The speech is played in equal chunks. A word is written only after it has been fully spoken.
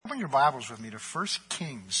your Bibles with me to 1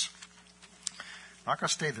 Kings. I'm not going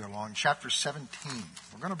to stay there long. Chapter 17.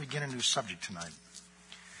 We're going to begin a new subject tonight.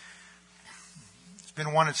 It's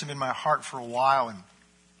been one that's been in my heart for a while, and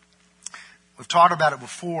we've talked about it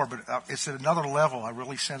before, but it's at another level. I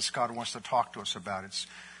really sense God wants to talk to us about it.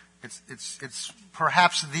 It's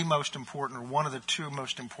perhaps the most important, or one of the two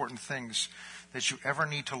most important things that you ever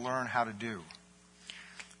need to learn how to do.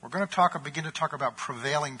 We're going to begin to talk about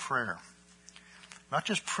prevailing prayer. Not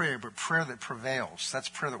just prayer, but prayer that prevails. That's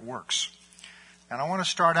prayer that works. And I want to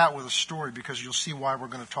start out with a story because you'll see why we're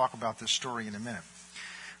going to talk about this story in a minute.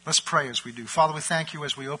 Let's pray as we do. Father, we thank you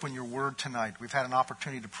as we open your word tonight. We've had an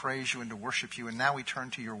opportunity to praise you and to worship you, and now we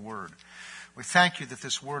turn to your word. We thank you that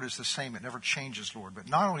this word is the same. It never changes, Lord. But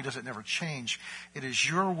not only does it never change, it is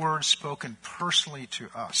your word spoken personally to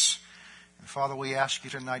us. And Father, we ask you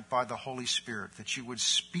tonight by the Holy Spirit that you would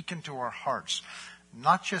speak into our hearts,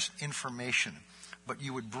 not just information, but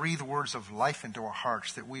you would breathe words of life into our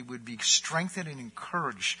hearts, that we would be strengthened and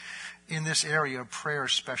encouraged in this area of prayer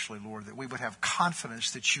especially, Lord, that we would have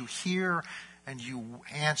confidence that you hear and you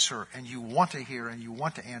answer and you want to hear and you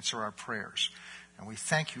want to answer our prayers. And we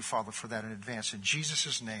thank you, Father, for that in advance. In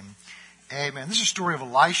Jesus' name, amen. This is a story of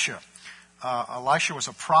Elisha. Elisha was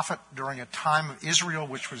a prophet during a time of Israel,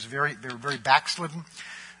 which was they were very backslidden.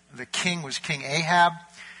 The king was King Ahab.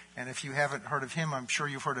 And if you haven't heard of him, I'm sure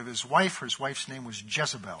you've heard of his wife. His wife's name was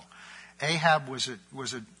Jezebel. Ahab was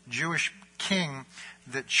a Jewish king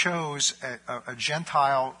that chose a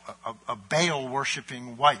Gentile, a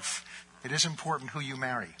Baal-worshipping wife. It is important who you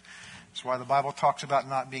marry. That's why the Bible talks about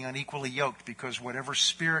not being unequally yoked, because whatever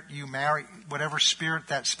spirit you marry, whatever spirit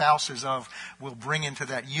that spouse is of, will bring into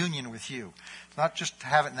that union with you. Not just to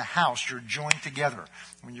have it in the house, you're joined together.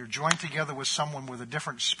 When you're joined together with someone with a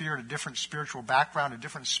different spirit, a different spiritual background, a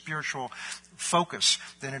different spiritual focus,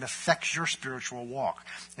 then it affects your spiritual walk.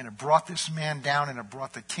 And it brought this man down, and it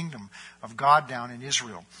brought the kingdom of God down in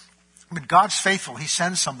Israel. But God's faithful. He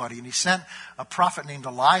sends somebody, and he sent a prophet named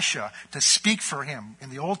Elisha to speak for him. In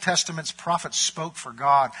the Old Testament, prophets spoke for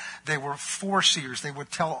God. They were foreseers. They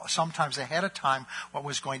would tell sometimes ahead of time what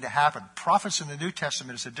was going to happen. Prophets in the New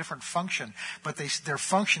Testament is a different function, but their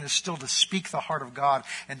function is still to speak the heart of God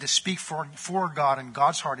and to speak for God and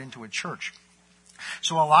God's heart into a church.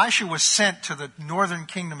 So Elisha was sent to the northern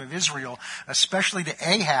kingdom of Israel, especially to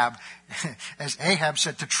Ahab, as Ahab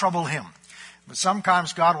said, to trouble him. But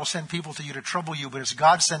sometimes God will send people to you to trouble you, but it's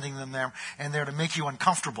God sending them there and there to make you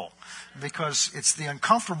uncomfortable. Because it's the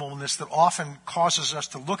uncomfortableness that often causes us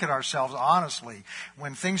to look at ourselves honestly.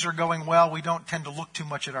 When things are going well, we don't tend to look too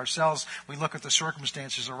much at ourselves. We look at the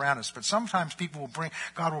circumstances around us. But sometimes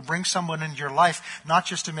God will bring someone into your life, not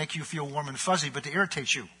just to make you feel warm and fuzzy, but to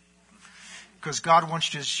irritate you. Because God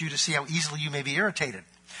wants you to see how easily you may be irritated.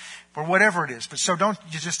 Or whatever it is. But so don't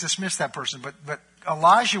you just dismiss that person. But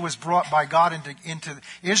Elijah was brought by God into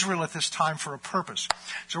Israel at this time for a purpose.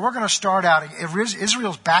 So we're going to start out.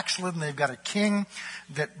 Israel's backslidden. They've got a king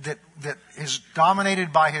that is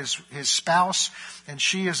dominated by his spouse, and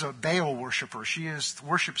she is a Baal worshiper. She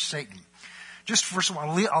worships Satan. Just first of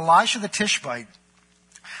all, Elisha the Tishbite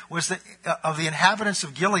was of the inhabitants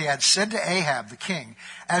of Gilead, said to Ahab the king,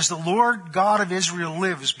 "As the Lord God of Israel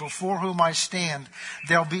lives, before whom I stand,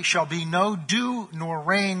 shall be no dew nor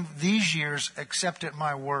rain these years except at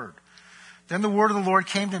my word." Then the word of the Lord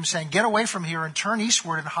came to him, saying, "Get away from here and turn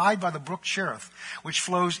eastward and hide by the brook Cherith, which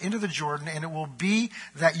flows into the Jordan, and it will be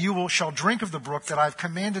that you shall drink of the brook, that I have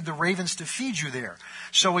commanded the ravens to feed you there."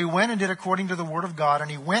 So he went and did according to the word of God,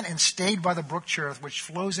 and he went and stayed by the brook Cherith, which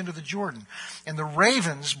flows into the Jordan. And the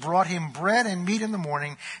ravens brought him bread and meat in the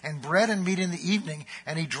morning, and bread and meat in the evening,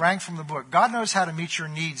 and he drank from the brook. God knows how to meet your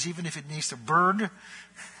needs, even if it needs a bird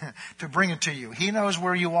to bring it to you. He knows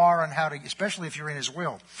where you are and how to, especially if you're in his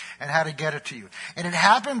will, and how to get it to you. And it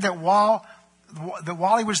happened that while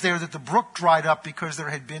he was there, that the brook dried up because there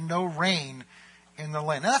had been no rain in the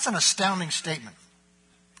land. Now that's an astounding statement.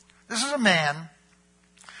 This is a man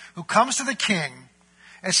who comes to the king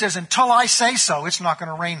and says, "Until I say so, it's not going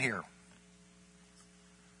to rain here."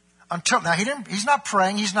 He's not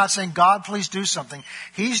praying. He's not saying, "God, please do something."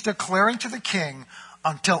 He's declaring to the king,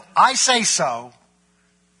 "Until I say so,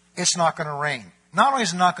 it's not going to rain." Not only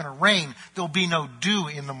is it not going to rain, there'll be no dew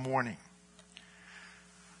in the morning.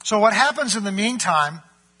 So what happens in the meantime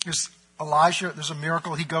is Elijah, there's a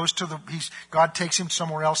miracle. He goes God takes him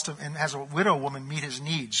somewhere else and has a widow woman meet his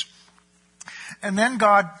needs. And then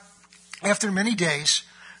God, after many days,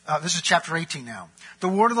 this is chapter 18 now. The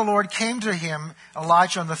word of the Lord came to him,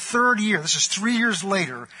 Elijah, on the third year. This is 3 years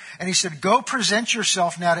later. And he said, "Go present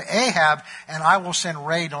yourself now to Ahab, and I will send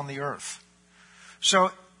rain on the earth."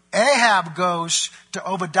 So Ahab goes to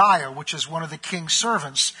Obadiah, which is one of the king's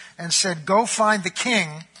servants, and said, go find the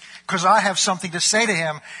king, because I have something to say to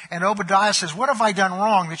him. And Obadiah says, what have I done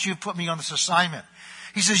wrong that you've put me on this assignment?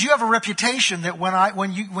 He says, you have a reputation that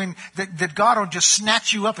that God will just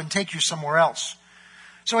snatch you up and take you somewhere else.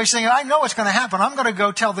 So he's saying, I know what's going to happen. I'm going to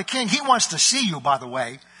go tell the king. He wants to see you, by the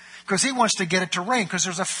way, because he wants to get it to rain, because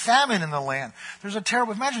there's a famine in the land. There's a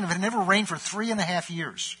terrible, imagine if it never rained for 3.5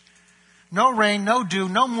 years. No rain, no dew,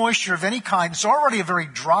 no moisture of any kind. It's already a very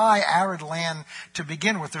dry, arid land to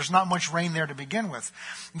begin with. There's not much rain there to begin with.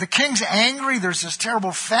 The king's angry. There's this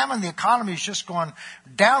terrible famine. The economy has just gone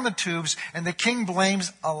down the tubes, and the king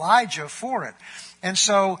blames Elijah for it. And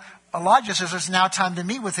so Elijah says it's now time to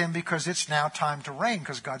meet with him because it's now time to rain,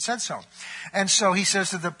 because God said so. And so he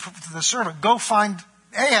says to the servant, go find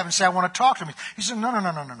Ahab and say, I want to talk to him. He says,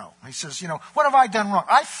 no. He says, what have I done wrong?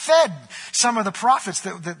 I fed some of the prophets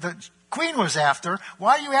that the queen was after.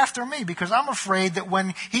 Why are you after me? Because I'm afraid that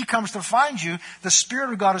when he comes to find you, the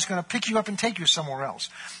Spirit of God is going to pick you up and take you somewhere else.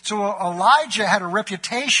 So Elijah had a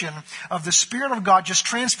reputation of the Spirit of God just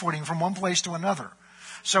transporting from one place to another.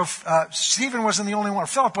 So Stephen wasn't the only one, or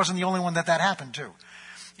Philip wasn't the only one that happened to.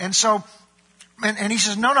 And so, and he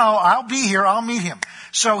says, no, I'll be here, I'll meet him.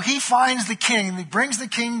 So he finds the king, and he brings the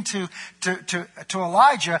king to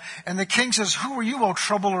Elijah, and the king says, who are you, O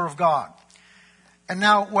troubler of God? And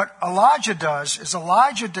now what Elijah does is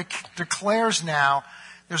Elijah declares now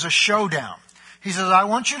there's a showdown. He says, I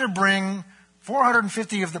want you to bring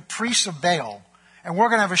 450 of the priests of Baal, and we're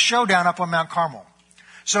going to have a showdown up on Mount Carmel.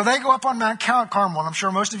 So they go up on Mount Carmel, and I'm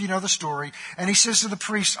sure most of you know the story, and he says to the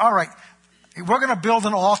priests, all right, we're going to build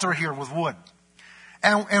an altar here with wood.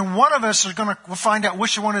 And one of us is going to find out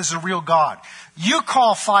which one is the real God. You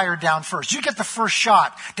call fire down first. You get the first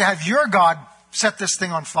shot to have your God set this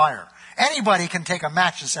thing on fire. Anybody can take a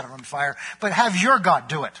match and set it on fire, but have your God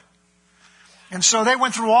do it. And so they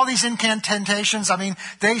went through all these incantations. I mean,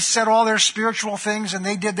 they said all their spiritual things and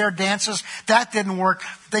they did their dances. That didn't work.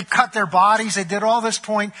 They cut their bodies. They did all this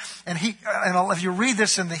point. And if you read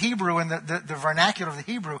this in the Hebrew, in the vernacular of the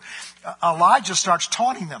Hebrew, Elijah starts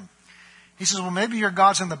taunting them. He says, well, maybe your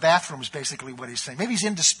God's in the bathroom is basically what he's saying. Maybe he's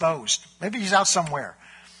indisposed. Maybe he's out somewhere.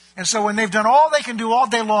 And so when they've done all they can do all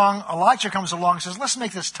day long, Elijah comes along and says, let's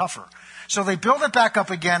make this tougher. So they build it back up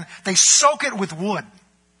again. They soak it with wood.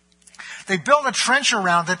 They build a trench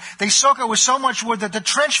around it. They soak it with so much wood that the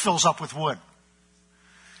trench fills up with wood.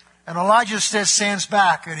 And Elijah stands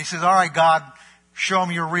back and he says, all right, God, show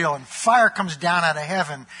me you're real. And fire comes down out of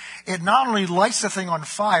heaven. It not only lights the thing on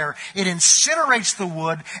fire, it incinerates the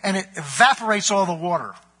wood and it evaporates all the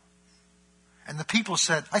water. And the people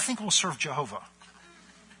said, I think we'll serve Jehovah.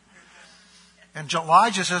 And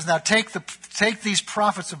Elijah says, now take these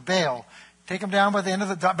prophets of Baal, take them down by the end of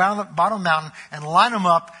the bottom of the mountain and line them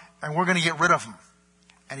up, and we're going to get rid of them.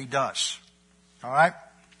 And he does. All right?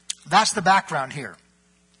 That's the background here.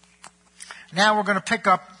 Now we're going to pick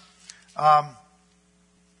up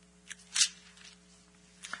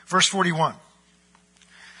verse 41.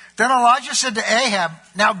 Then Elijah said to Ahab,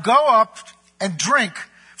 now go up and drink,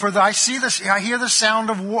 for I hear the sound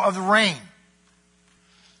of the rain.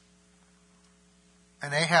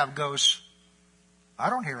 And Ahab goes, I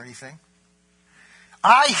don't hear anything.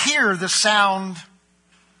 I hear the sound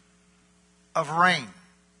of rain.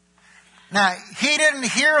 Now, he didn't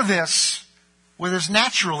hear this with his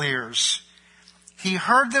natural ears. He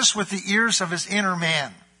heard this with the ears of his inner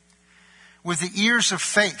man, with the ears of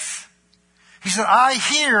faith. He said, I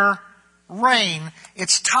hear rain.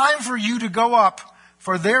 It's time for you to go up,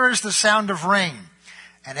 for there is the sound of rain.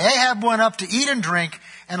 And Ahab went up to eat and drink,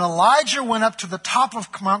 and Elijah went up to the top of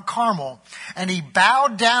Mount Carmel, and he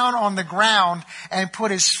bowed down on the ground and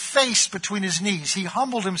put his face between his knees. He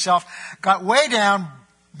humbled himself, got way down,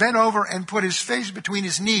 bent over, and put his face between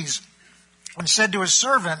his knees, and said to his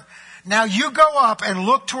servant, now you go up and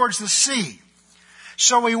look towards the sea.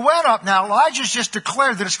 So he went up. Now Elijah's just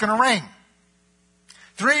declared that it's going to rain.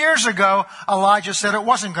 3 years ago, Elijah said it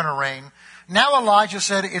wasn't going to rain. Now Elijah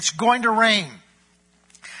said it's going to rain.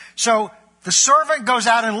 So the servant goes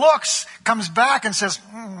out and looks, comes back and says,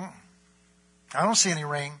 I don't see any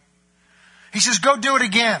rain. He says, go do it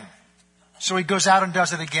again. So he goes out and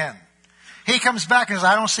does it again. He comes back and says,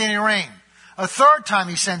 I don't see any rain. A third time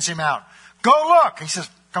he sends him out. Go look. He says,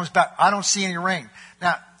 comes back, I don't see any rain.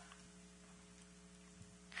 Now,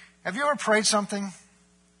 have you ever prayed something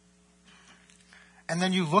and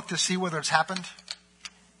then you look to see whether it's happened?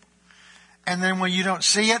 And then when you don't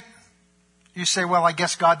see it, you say, well, I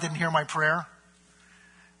guess God didn't hear my prayer.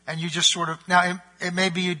 And you just sort of, now it may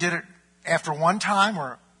be you did it after one time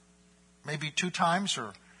or maybe 2 times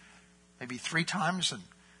or maybe 3 times.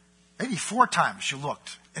 Maybe 4 times you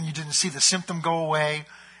looked and you didn't see the symptom go away,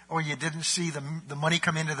 or you didn't see the money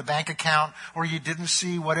come into the bank account, or you didn't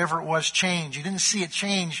see whatever it was change. You didn't see it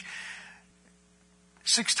change.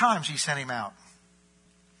 6 times he sent him out.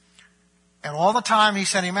 And all the time he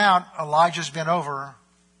sent him out, Elijah's been over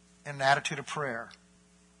in an attitude of prayer.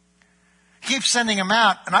 He keeps sending him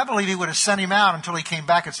out, and I believe he would have sent him out until he came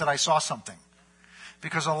back and said, I saw something.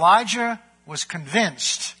 Because Elijah was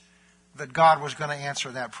convinced that God was going to answer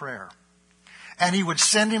that prayer. And he would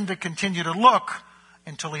send him to continue to look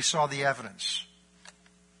until he saw the evidence.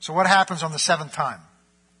 So what happens on the 7th time?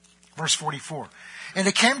 Verse 44. And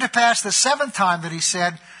it came to pass the 7th time that he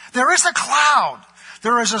said, there is a cloud.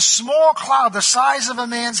 There is a small cloud the size of a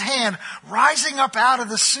man's hand rising up out of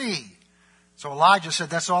the sea. So Elijah said,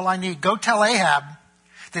 that's all I need. Go tell Ahab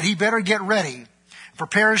that he better get ready,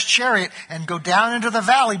 prepare his chariot, and go down into the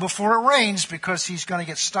valley before it rains, because he's going to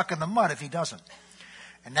get stuck in the mud if he doesn't.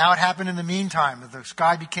 And now it happened in the meantime that the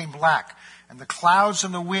sky became black, and the clouds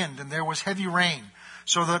and the wind, and there was heavy rain,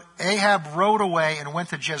 so that Ahab rode away and went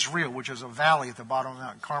to Jezreel, which is a valley at the bottom of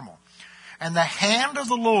Mount Carmel. And the hand of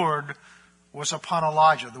the Lord was upon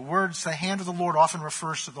Elijah. The words, the hand of the Lord, often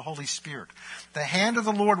refers to the Holy Spirit. The hand of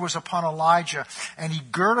the Lord was upon Elijah, and he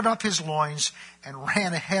girded up his loins and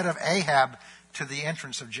ran ahead of Ahab to the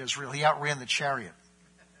entrance of Jezreel. He outran the chariot.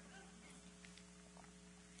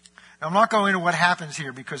 Now, I'm not going into what happens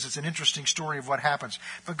here because it's an interesting story of what happens.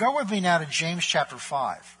 But go with me now to James chapter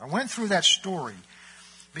 5. I went through that story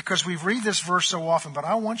because we read this verse so often, but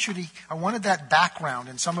I wanted that background,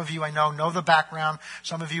 and some of you I know the background,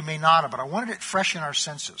 some of you may not have, but I wanted it fresh in our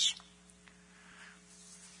senses.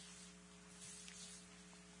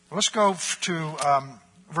 Let's go to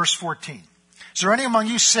verse 14. Is there any among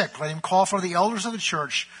you sick? Let him call for the elders of the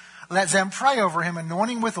church. Let them pray over him,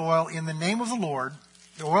 anointing with oil in the name of the Lord.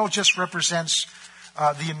 The oil just represents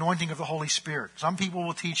the anointing of the Holy Spirit. Some people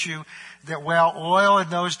will teach you that, oil in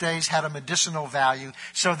those days had a medicinal value,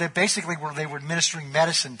 so that basically they were administering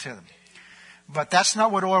medicine to them. But that's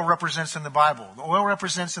not what oil represents in the Bible. The oil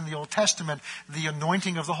represents in the Old Testament the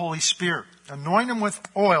anointing of the Holy Spirit. Anoint them with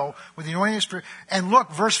oil, with the anointing of the Spirit. And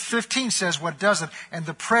look, verse 15 says what does it. And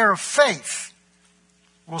the prayer of faith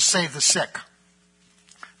will save the sick.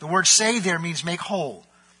 The word save there means make whole.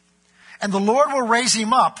 And the Lord will raise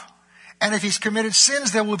him up. And if he's committed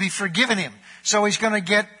sins, they will be forgiven him. So he's going to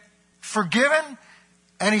get forgiven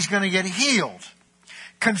and he's going to get healed.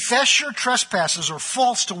 Confess your trespasses or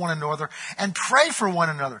faults to one another and pray for one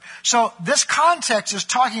another. So this context is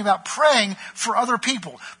talking about praying for other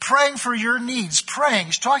people, praying for your needs, praying.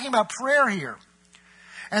 He's talking about prayer here.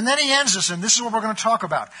 And then he ends this, and this is what we're going to talk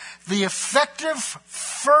about. The effective,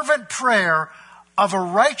 fervent prayer of a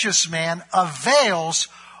righteous man avails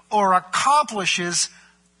or accomplishes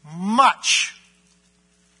much.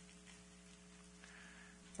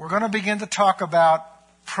 We're going to begin to talk about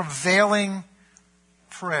prevailing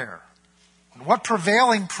prayer. And what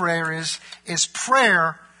prevailing prayer is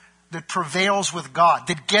prayer that prevails with God,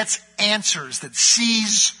 that gets answers, that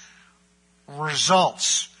sees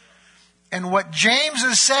results. And what James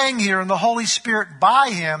is saying here, and the Holy Spirit by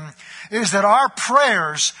him, is that our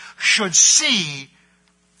prayers should see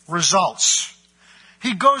results.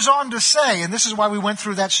 He goes on to say, and this is why we went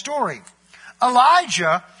through that story,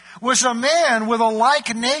 Elijah was a man with a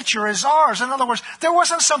like nature as ours. In other words, there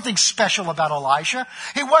wasn't something special about Elisha.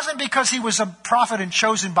 It wasn't because he was a prophet and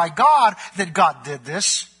chosen by God that God did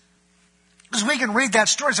this. Because we can read that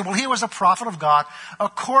story and say, well, he was a prophet of God.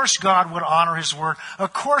 Of course God would honor his word.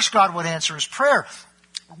 Of course God would answer his prayer.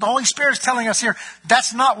 The Holy Spirit is telling us here,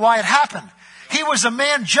 that's not why it happened. He was a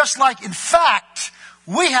man just like, in fact,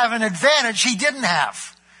 we have an advantage he didn't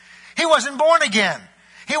have. He wasn't born again.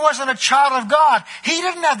 He wasn't a child of God. He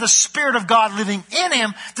didn't have the Spirit of God living in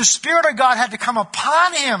him. The Spirit of God had to come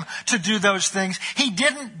upon him to do those things. He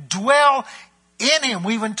didn't dwell in him.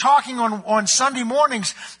 We've been talking on Sunday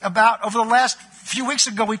mornings about, over the last few weeks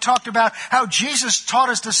ago, we talked about how Jesus taught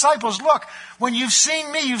his disciples, look, when you've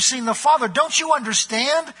seen me, you've seen the Father. Don't you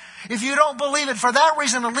understand? If you don't believe it for that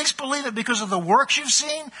reason, at least believe it because of the works you've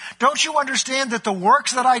seen. Don't you understand that the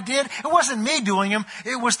works that I did, it wasn't me doing them.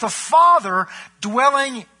 It was the Father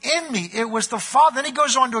dwelling in me. It was the Father. Then he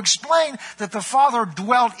goes on to explain that the Father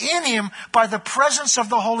dwelt in him by the presence of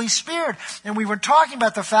the Holy Spirit. And we were talking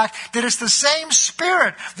about the fact that it's the same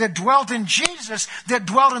Spirit that dwelt in Jesus, that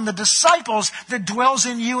dwelt in the disciples, that dwells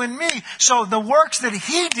in you and me. So the works that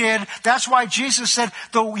he did, that's why Jesus said,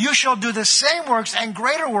 though you shall do the same works and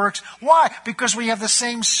greater works. Why? Because we have the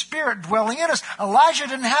same Spirit dwelling in us. Elijah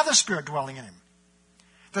didn't have the Spirit dwelling in him.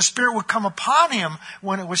 The Spirit would come upon him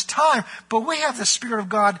when it was time, but we have the Spirit of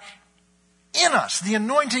God in us. The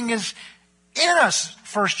anointing is in us,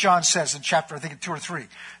 1 John says in chapter, I think 2 or 3.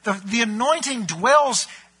 The anointing dwells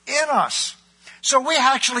in us. So we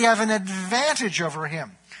actually have an advantage over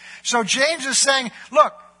him. So James is saying,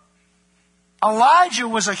 look, Elijah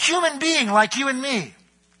was a human being like you and me,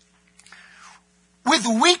 with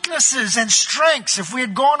weaknesses and strengths. If we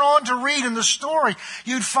had gone on to read in the story,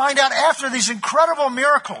 you'd find out after these incredible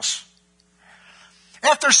miracles,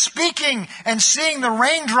 after speaking and seeing the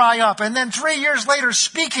rain dry up, and then 3 years later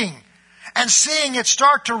speaking and seeing it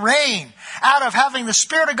start to rain, out of having the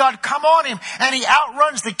Spirit of God come on him, and he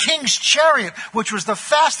outruns the king's chariot, which was the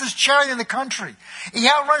fastest chariot in the country. He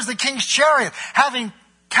outruns the king's chariot, having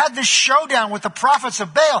had this showdown with the prophets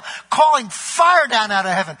of Baal, calling fire down out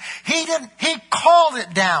of heaven. He called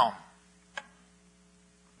it down.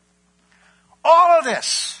 All of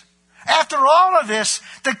this. After all of this,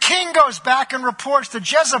 the king goes back and reports to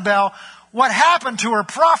Jezebel what happened to her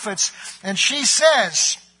prophets, and she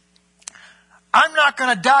says, I'm not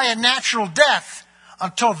going to die a natural death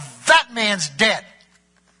until that man's dead.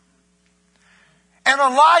 And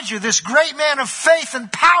Elijah, this great man of faith and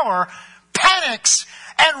power, panics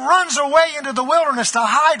and runs away into the wilderness to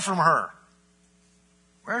hide from her.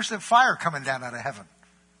 Where's the fire coming down out of heaven?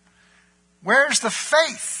 Where's the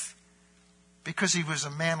faith? Because he was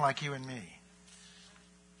a man like you and me.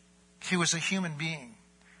 He was a human being.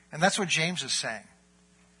 And that's what James is saying.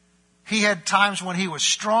 He had times when he was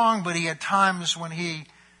strong, but he had times when he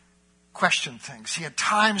questioned things. He had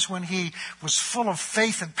times when he was full of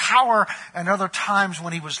faith and power, and other times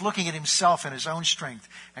when he was looking at himself and his own strength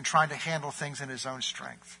and trying to handle things in his own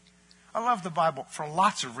strength. I love the Bible for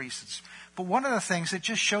lots of reasons. But one of the things, it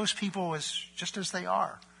just shows people just as they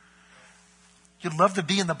are. You'd love to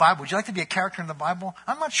be in the Bible. Would you like to be a character in the Bible?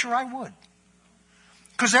 I'm not sure I would.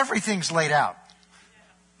 Because everything's laid out.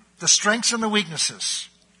 The strengths and the weaknesses.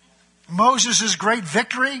 Moses' great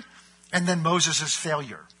victory, and then Moses'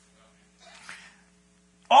 failure.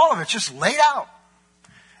 All of it's just laid out.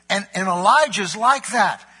 And Elijah's like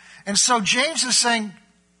that. And so James is saying,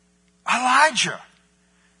 Elijah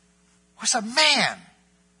was a man,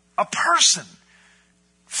 a person,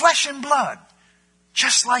 flesh and blood,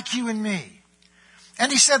 just like you and me.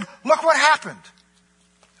 And he said, look what happened.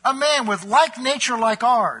 A man with like nature like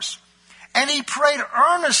ours. And he prayed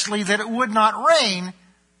earnestly that it would not rain,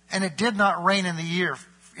 and it did not rain in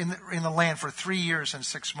the land for 3 years and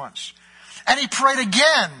 6 months. And he prayed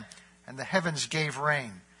again, and the heavens gave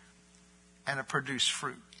rain, and it produced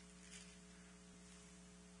fruit.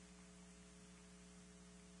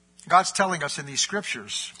 God's telling us in these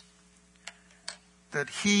scriptures that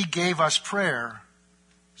he gave us prayer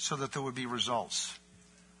so that there would be results.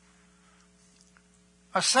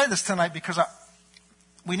 I say this tonight because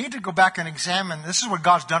we need to go back and examine. This is what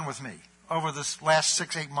God's done with me over this last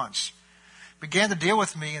 6-8 months. Began to deal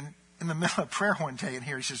with me in the middle of prayer one day in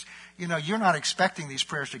here. He says, you're not expecting these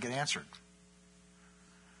prayers to get answered.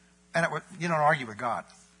 And you don't argue with God.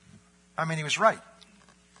 I mean, he was right.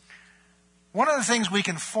 One of the things we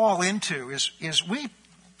can fall into is we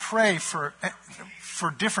pray for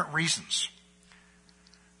different reasons.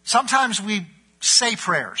 Sometimes we say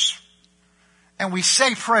prayers. And we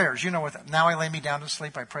say prayers, now I lay me down to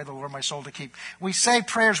sleep, I pray the Lord my soul to keep. We say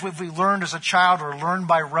prayers we learned as a child or learned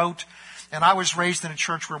by rote. And I was raised in a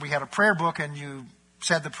church where we had a prayer book, and you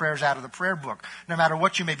said the prayers out of the prayer book. No matter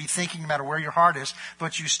what you may be thinking, no matter where your heart is,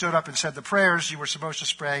 but you stood up and said the prayers you were supposed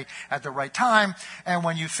to pray at the right time. And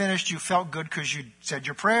when you finished, you felt good because you said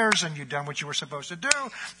your prayers and you'd done what you were supposed to do.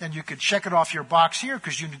 And you could check it off your box here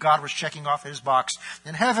because you knew God was checking off his box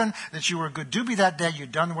in heaven, that you were a good doobie that day.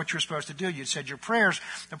 You'd done what you were supposed to do. You'd said your prayers.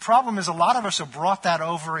 The problem is a lot of us have brought that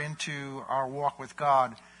over into our walk with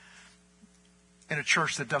God in a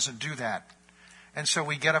church that doesn't do that. And so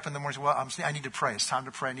we get up in the morning and say, I need to pray. It's time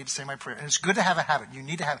to pray. I need to say my prayer. And it's good to have a habit. You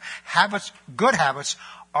need to have habits. Good habits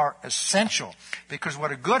are essential, because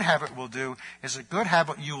what a good habit will do is a good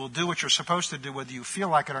habit, you will do what you're supposed to do whether you feel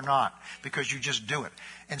like it or not, because you just do it.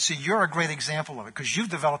 And see, you're a great example of it because you've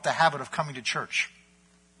developed the habit of coming to church.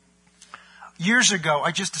 Years ago,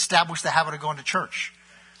 I just established the habit of going to church.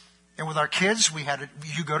 And with our kids,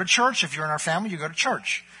 you go to church. If you're in our family, you go to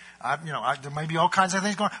church. There may be all kinds of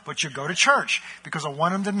things going on, but you go to church because I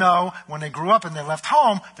want them to know when they grew up and they left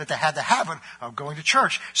home that they had the habit of going to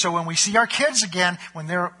church. So when we see our kids again, when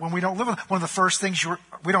we don't live with them, one of the first things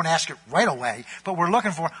we don't ask it right away, but we're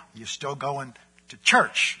looking for, you still going to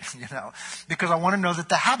church, because I want to know that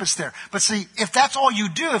the habit's there. But see, if that's all you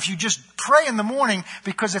do, if you just pray in the morning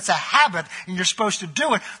because it's a habit and you're supposed to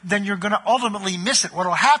do it, then you're going to ultimately miss it. What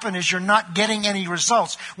will happen is you're not getting any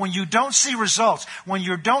results. When you don't see results, when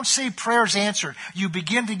you don't see prayers answered, you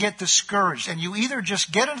begin to get discouraged. And you either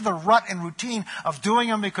just get into the rut and routine of doing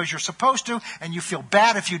them because you're supposed to, and you feel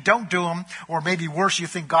bad if you don't do them, or maybe worse, you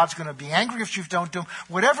think God's going to be angry if you don't do them.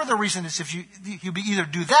 Whatever the reason is, if you either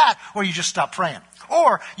do that or you just stop praying.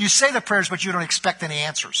 Or you say the prayers, but you don't expect any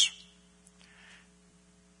answers.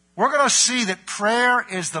 We're going to see that prayer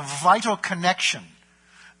is the vital connection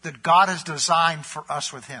that God has designed for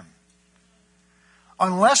us with Him.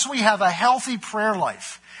 Unless we have a healthy prayer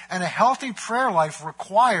life, and a healthy prayer life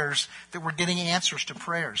requires that we're getting answers to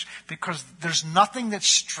prayers, because there's nothing that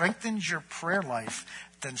strengthens your prayer life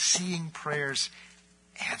than seeing prayers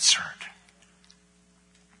answered.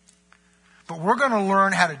 But we're going to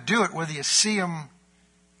learn how to do it whether you see them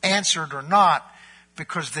answered or not,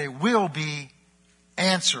 because they will be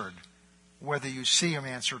answered whether you see them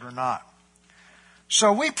answered or not.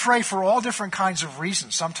 So we pray for all different kinds of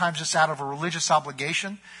reasons. Sometimes it's out of a religious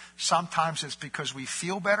obligation. Sometimes it's because we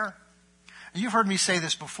feel better. And you've heard me say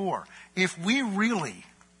this before. If we really,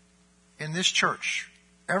 in this church,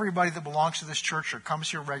 everybody that belongs to this church or comes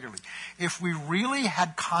here regularly, if we really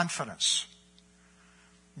had confidence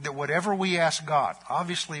that whatever we ask God,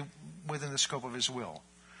 obviously within the scope of His will,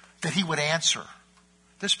 that He would answer,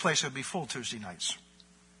 this place would be full Tuesday nights.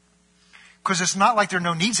 Because it's not like there are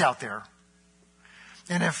no needs out there.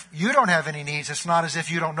 And if you don't have any needs, it's not as if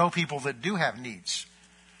you don't know people that do have needs.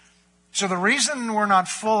 So the reason we're not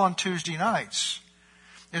full on Tuesday nights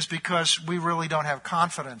is because we really don't have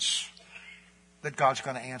confidence that God's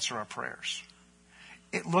going to answer our prayers.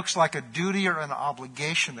 It looks like a duty or an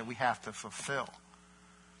obligation that we have to fulfill.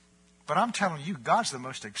 But I'm telling you, God's the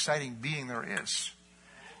most exciting being there is.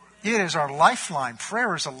 It is our lifeline.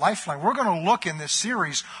 Prayer is a lifeline. We're going to look in this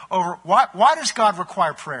series over why does God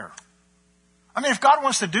require prayer? I mean, if God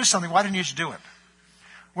wants to do something, why didn't He just do it?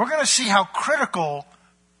 We're going to see how critical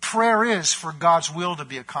prayer is for God's will to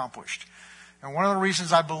be accomplished. And one of the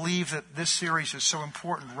reasons I believe that this series is so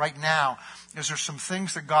important right now is there's some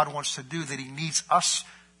things that God wants to do that He needs us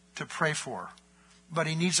to pray for. But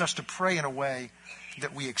He needs us to pray in a way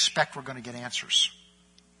that we expect we're going to get answers.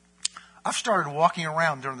 I've started walking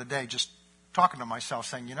around during the day just talking to myself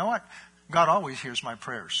saying, you know what? God always hears my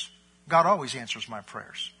prayers. God always answers my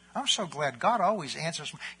prayers. I'm so glad God always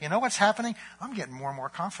answers. You know what's happening? I'm getting more and more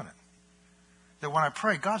confident that when I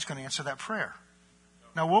pray, God's going to answer that prayer.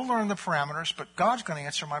 Now, we'll learn the parameters, but God's going to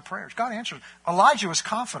answer my prayers. God answers. Elijah was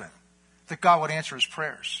confident that God would answer his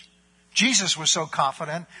prayers. Jesus was so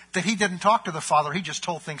confident that he didn't talk to the Father. He just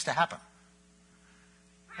told things to happen.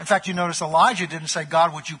 In fact, you notice Elijah didn't say,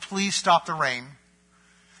 God, would you please stop the rain?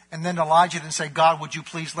 And then Elijah didn't say, God, would you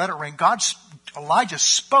please let it rain? Elijah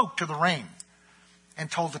spoke to the rain and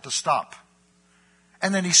told it to stop.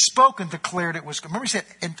 And then he spoke and declared it was good. Remember he said,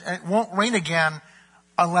 it won't rain again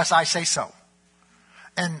unless I say so.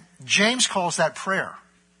 And James calls that prayer.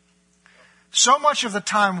 So much of the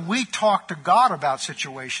time we talk to God about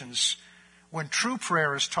situations when true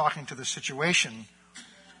prayer is talking to the situation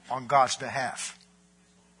on God's behalf.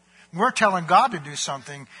 We're telling God to do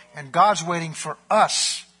something and God's waiting for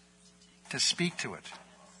us to speak to it.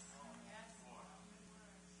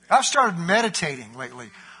 I've started meditating lately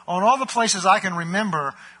on all the places I can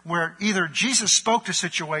remember where either Jesus spoke to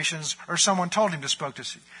situations or someone told him to speak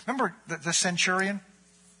to. Remember the centurion?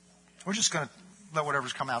 We're just going to let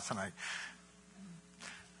whatever's come out tonight.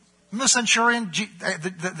 Remember the centurion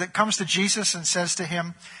that comes to Jesus and says to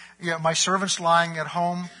him, my servant's lying at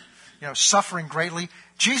home, suffering greatly.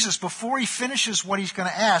 Jesus, before he finishes what he's going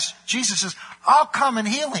to ask, Jesus says, I'll come and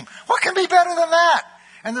heal him. What can be better than that?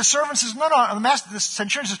 And the servant says, no. The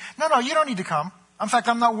centurion says, no, you don't need to come. In fact,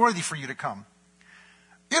 I'm not worthy for you to come.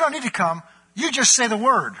 You don't need to come. You just say the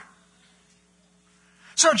word.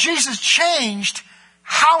 So Jesus changed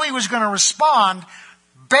how he was going to respond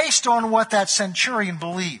based on what that centurion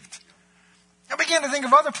believed. I began to think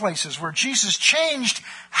of other places where Jesus changed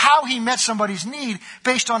how he met somebody's need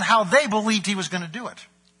based on how they believed he was going to do it.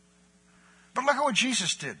 But look at what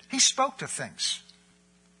Jesus did. He spoke to things.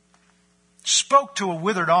 Spoke to a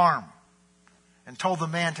withered arm and told the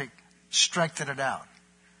man to strengthen it out.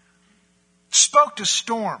 Spoke to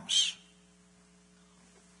storms.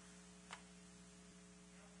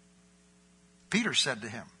 Peter said to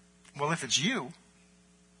him, well, if it's you,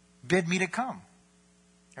 bid me to come.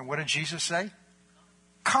 And what did Jesus say?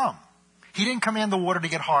 Come. He didn't command the water to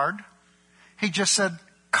get hard. He just said,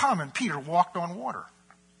 come. And Peter walked on water.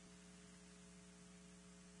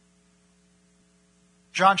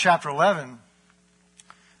 John chapter 11,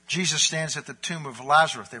 Jesus stands at the tomb of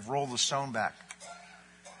Lazarus. They've rolled the stone back.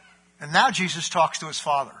 And now Jesus talks to his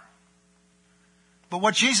Father. But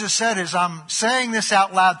what Jesus said is, I'm saying this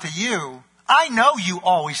out loud to you. I know you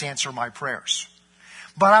always answer my prayers.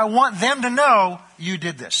 But I want them to know you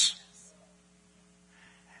did this.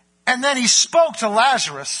 And then he spoke to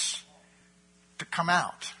Lazarus to come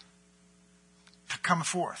out, to come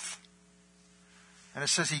forth. And it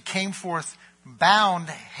says he came forth bound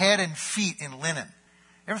head and feet in linen.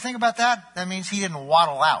 Ever think about that? That means he didn't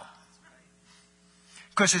waddle out,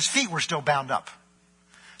 because his feet were still bound up.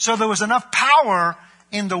 So there was enough power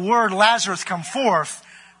in the word Lazarus come forth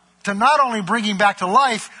to not only bring him back to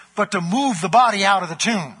life, but to move the body out of the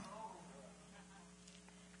tomb.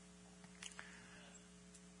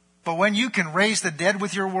 But when you can raise the dead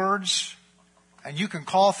with your words, and you can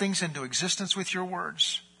call things into existence with your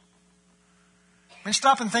words, I mean,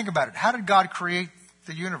 stop and think about it. How did God create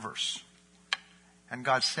the universe? And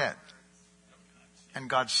God said. And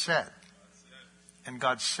God said. And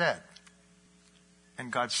God said.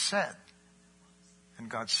 And God said. And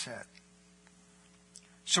God said.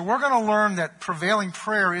 So we're going to learn that prevailing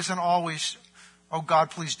prayer isn't always, oh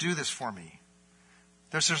God, please do this for me.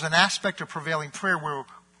 There's an aspect of prevailing prayer where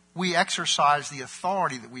we exercise the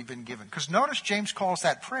authority that we've been given. Because notice James calls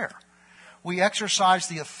that prayer. We exercise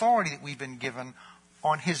the authority that we've been given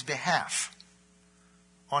on his behalf.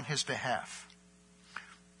 On his behalf.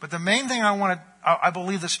 But the main thing I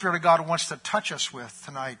believe the Spirit of God wants to touch us with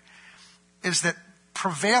tonight is that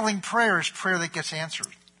prevailing prayer is prayer that gets answered.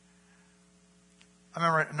 I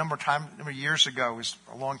remember a number of years ago, it was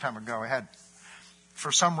a long time ago,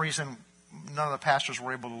 for some reason, none of the pastors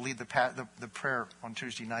were able to lead the prayer on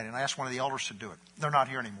Tuesday night. And I asked one of the elders to do it. They're not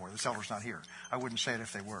here anymore. This elder's not here. I wouldn't say it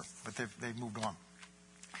if they were, but they've moved on.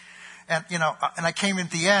 And, and I came at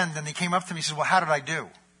the end, and he came up to me and said, well, how did I do?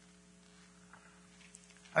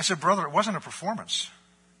 I said, brother, it wasn't a performance.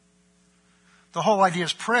 The whole idea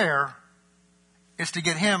is prayer is to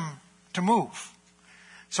get him to move.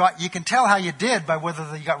 So you can tell how you did by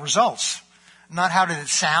whether you got results. Not how did it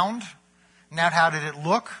sound, not how did it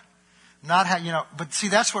look, not how, but see,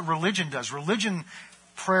 that's what religion does.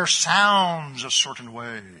 Prayer sounds a certain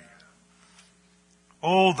way.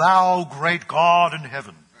 O thou great God in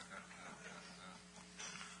heaven,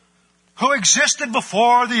 who existed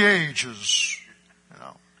before the ages.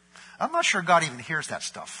 I'm not sure God even hears that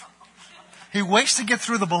stuff. He waits to get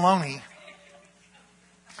through the baloney.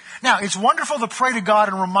 Now, it's wonderful to pray to God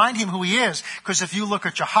and remind him who he is. Because if you look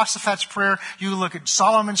at Jehoshaphat's prayer, you look at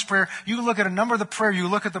Solomon's prayer, you look at a number of the prayer, you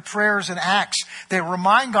look at the prayers in Acts, they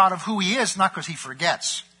remind God of who he is, not because he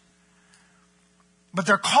forgets. But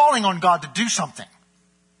they're calling on God to do something.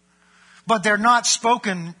 But they're not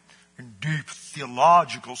spoken in deep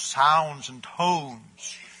theological sounds and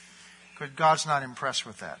tones. Because God's not impressed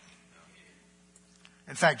with that.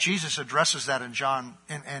 In fact, Jesus addresses that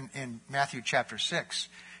in Matthew chapter 6.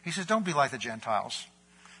 He says, don't be like the Gentiles.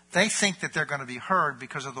 They think that they're going to be heard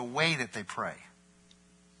because of the way that they pray.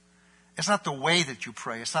 It's not the way that you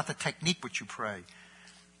pray. It's not the technique which you pray.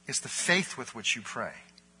 It's the faith with which you pray.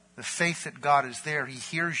 The faith that God is there. He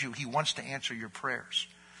hears you. He wants to answer your prayers.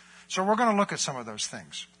 So we're going to look at some of those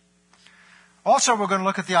things. Also, we're going to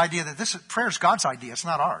look at the idea that prayer is God's idea. It's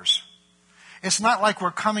not ours. It's not like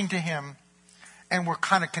we're coming to him and we're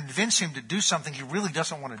kind of convincing him to do something he really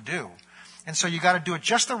doesn't want to do. And so you got to do it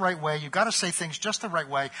just the right way. You got to say things just the right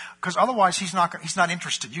way, because otherwise he's not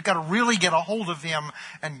interested. You got to really get a hold of him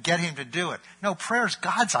and get him to do it. No, prayer is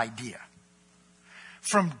God's idea.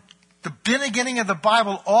 From the beginning of the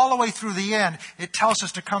Bible all the way through the end, it tells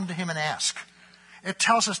us to come to him and ask. It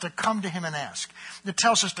tells us to come to him and ask. It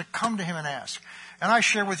tells us to come to him and ask. And I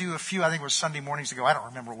share with you a few, I think it was Sunday mornings ago. I don't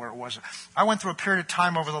remember where it was. I went through a period of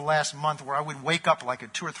time over the last month where I would wake up like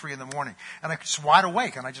at 2 or 3 in the morning. And I was wide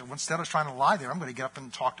awake. And instead of trying to lie there, I'm going to get up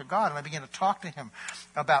and talk to God. And I began to talk to him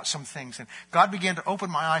about some things. And God began to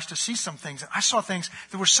open my eyes to see some things. And I saw things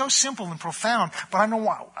that were so simple and profound. But I know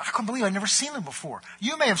why. I couldn't believe I'd never seen them before.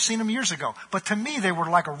 You may have seen them years ago. But to me, they were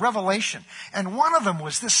like a revelation. And one of them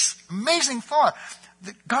was this amazing thought.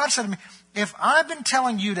 God said to me, if I've been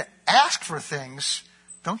telling you to ask for things,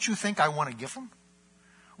 don't you think I want to give them?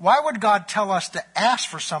 Why would God tell us to ask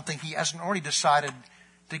for something he hasn't already decided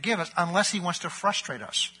to give us unless he wants to frustrate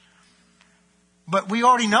us? But we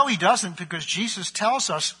already know he doesn't, because Jesus tells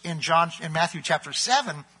us in Matthew chapter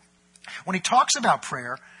 7, when he talks about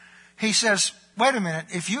prayer, he says, wait a minute,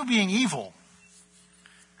 if you being evil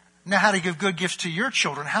know how to give good gifts to your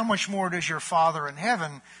children, how much more does your Father in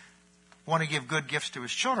heaven want to give good gifts to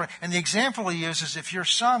his children? And the example he uses, if your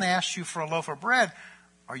son asks you for a loaf of bread,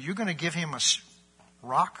 are you going to give him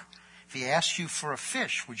rock? If he asks you for a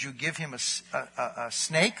fish, would you give him a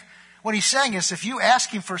snake? What he's saying is, if you ask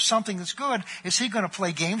him for something that's good, is he going to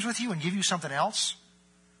play games with you and give you something else?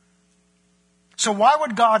 So why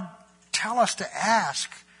would God tell us to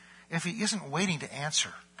ask if he isn't waiting to answer?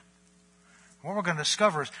 What we're going to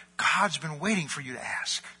discover is God's been waiting for you to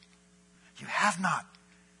ask. You have not,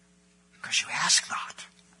 because you ask not.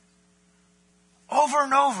 Over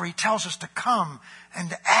and over, he tells us to come and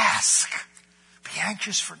to ask. Be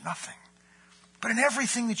anxious for nothing. But in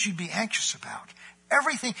everything that you'd be anxious about,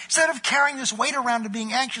 everything, instead of carrying this weight around to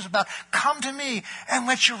being anxious about, come to me and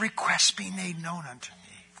let your requests be made known unto me.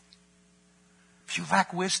 If you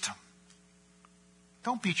lack wisdom,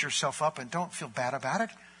 don't beat yourself up and don't feel bad about it.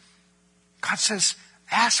 God says,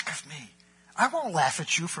 ask of me. I won't laugh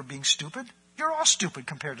at you for being stupid. You're all stupid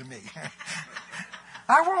compared to me.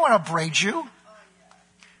 I won't want to upbraid you.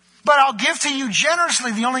 But I'll give to you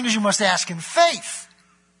generously. The only thing is you must ask in faith.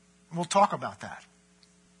 We'll talk about that.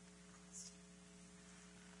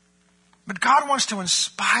 But God wants to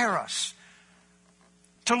inspire us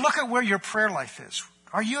to look at where your prayer life is.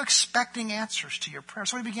 Are you expecting answers to your prayers?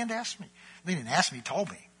 So he began to ask me. He didn't ask me, he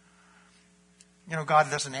told me. You know,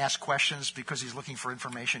 God doesn't ask questions because he's looking for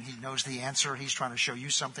information. He knows the answer. He's trying to show you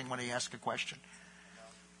something when he asks a question.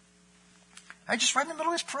 I just right in the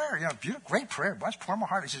middle of his prayer, beautiful, great prayer. Bless, pour my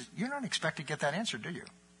heart. He says, you don't expect to get that answer, do you?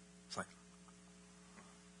 It's like,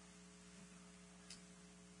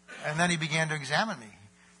 and then he began to examine me.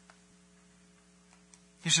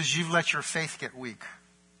 He says, you've let your faith get weak.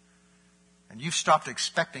 And you've stopped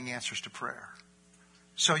expecting answers to prayer.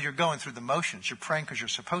 So you're going through the motions. You're praying because you're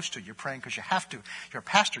supposed to. You're praying because you have to. You're a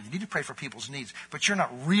pastor. You need to pray for people's needs. But you're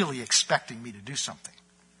not really expecting me to do something.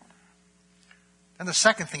 And the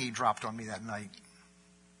second thing he dropped on me that night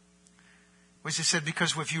was he said,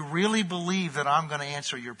 because if you really believe that I'm going to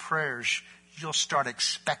answer your prayers, you'll start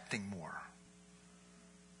expecting more.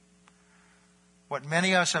 What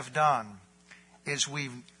many of us have done is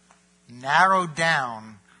we've narrowed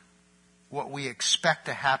down what we expect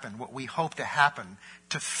to happen, what we hope to happen,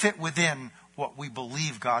 to fit within what we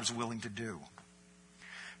believe God's willing to do.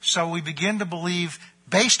 So we begin to believe,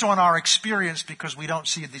 based on our experience, because we don't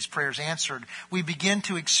see these prayers answered, we begin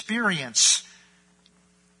to expect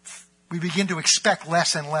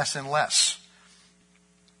less and less and less.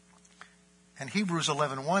 And Hebrews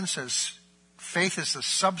 11:1 says, faith is the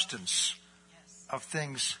substance of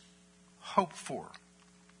things hoped for.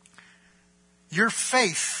 Your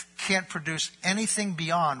faith can't produce anything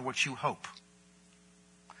beyond what you hope.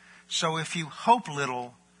 So if you hope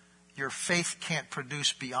little, your faith can't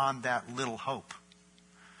produce beyond that little hope.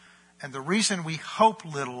 And the reason we hope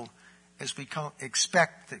little is we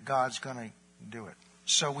expect that God's going to do it.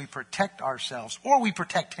 So we protect ourselves, or we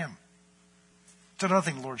protect him. It's another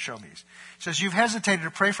thing the Lord showed me. He says, you've hesitated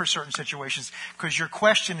to pray for certain situations because your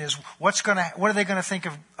question is, what are they going to think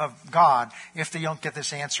of God if they don't get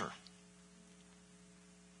this answer?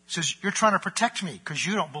 He says, you're trying to protect me because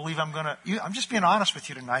you don't believe I'm just being honest with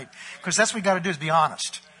you tonight, because that's what we got to do, is be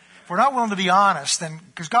honest. If we're not willing to be honest, then,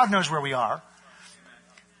 because God knows where we are,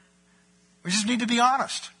 we just need to be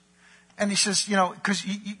honest. And he says, because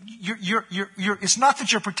it's not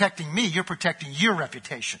that you're protecting me, you're protecting your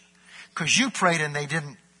reputation. Because you prayed and they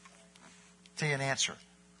didn't see an answer.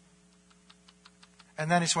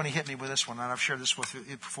 And then it's when he hit me with this one, and I've shared this with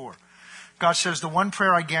you before. God says, the one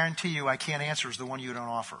prayer I guarantee you I can't answer is the one you don't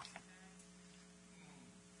offer.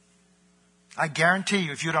 I guarantee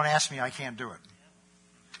you, if you don't ask me, I can't do it.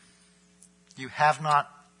 You have not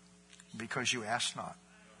because you ask not.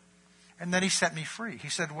 And then he set me free. He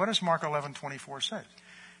said, what does Mark 11:24 say?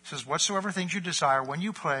 He says, whatsoever things you desire, when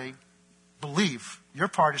you pray, believe. Your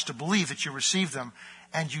part is to believe that you receive them,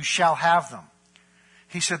 and you shall have them.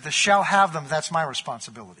 He said, the shall have them, that's my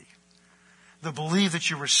responsibility. The believe that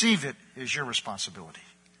you received it is your responsibility.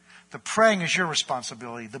 The praying is your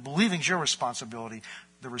responsibility. The believing is your responsibility.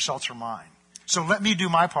 The results are mine. So let me do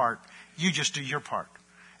my part. You just do your part.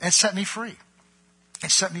 And it set me free.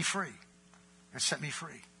 It set me free. It set me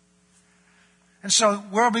free. And so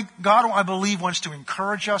God, I believe, wants to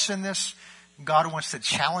encourage us in this. God wants to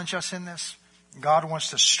challenge us in this. God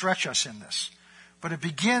wants to stretch us in this. But it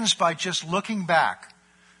begins by just looking back.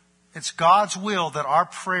 It's God's will that our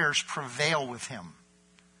prayers prevail with him.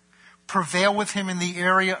 Prevail with him in the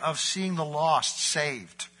area of seeing the lost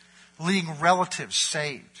saved, leading relatives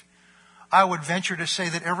saved. I would venture to say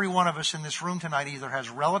that every one of us in this room tonight either has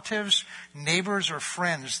relatives, neighbors, or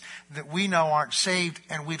friends that we know aren't saved,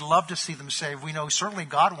 and we'd love to see them saved. We know certainly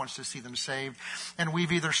God wants to see them saved, and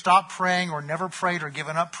we've either stopped praying or never prayed or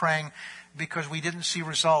given up praying because we didn't see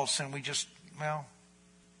results, and we just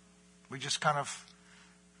kind of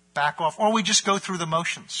back off, or we just go through the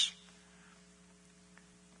motions.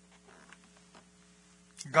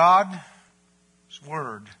 God's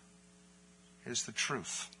word is the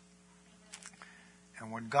truth.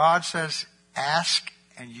 And when God says, ask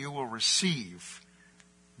and you will receive,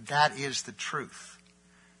 that is the truth.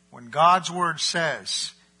 When God's word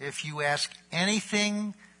says, if you ask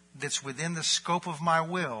anything that's within the scope of my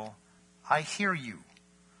will, I hear you.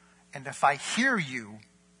 And if I hear you,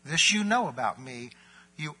 this you know about me,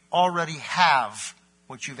 you already have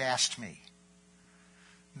what you've asked me.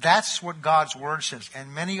 That's what God's word says,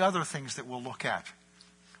 and many other things that we'll look at.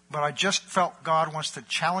 But I just felt God wants to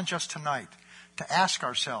challenge us tonight to ask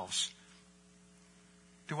ourselves,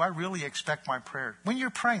 do I really expect my prayer? When you're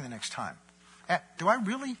praying the next time, do I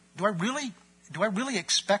really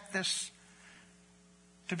expect this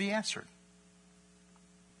to be answered?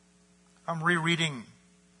 I'm rereading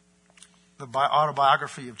the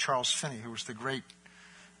autobiography of Charles Finney, who was the great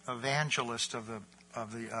evangelist of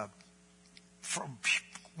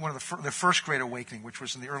one of the first Great Awakening, which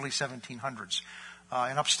was in the early 1700s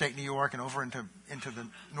in upstate New York and over into the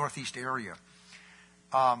Northeast area.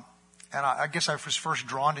 And I guess I was first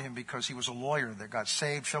drawn to him because he was a lawyer that got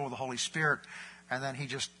saved, filled with the Holy Spirit, and then he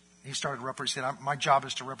started representing. My job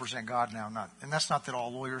is to represent God now, and that's not that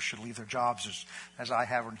all lawyers should leave their jobs as I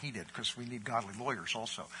have and he did, because we need godly lawyers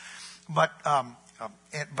also. But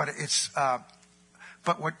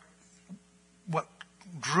what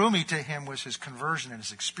drew me to him was his conversion and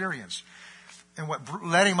his experience, and what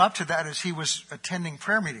led him up to that is he was attending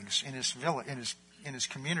prayer meetings in his village, in his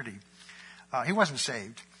community. He wasn't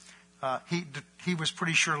saved. He was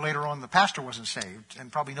pretty sure later on the pastor wasn't saved,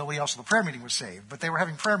 and probably nobody else in the prayer meeting was saved. But they were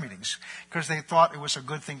having prayer meetings because they thought it was a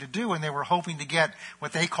good thing to do, and they were hoping to get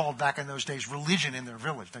what they called back in those days religion in their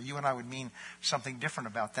village. Now, you and I would mean something different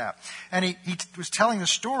about that. And he was telling the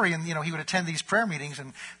story, and he would attend these prayer meetings,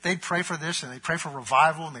 and they'd pray for this, and they'd pray for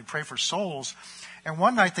revival, and they'd pray for souls. And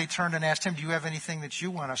one night they turned and asked him, do you have anything that you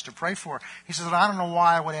want us to pray for? He said, I don't know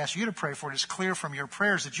why I would ask you to pray for it. It's clear from your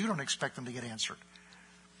prayers that you don't expect them to get answered.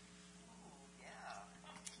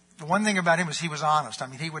 The one thing about him is he was honest. I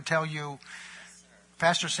mean, he would tell you,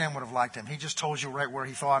 Pastor Sam would have liked him. He just told you right where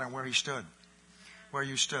he thought and where he stood, where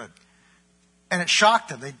you stood. And it shocked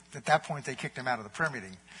them. At that point, they kicked him out of the prayer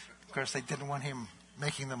meeting because they didn't want him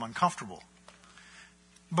making them uncomfortable.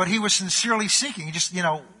 But he was sincerely seeking. He just,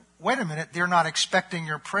 wait a minute, they're not expecting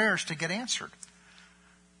your prayers to get answered.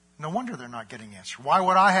 No wonder they're not getting answered. Why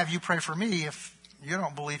would I have you pray for me if you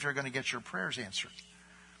don't believe you're going to get your prayers answered?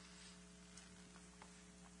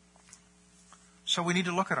 So we need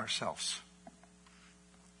to look at ourselves.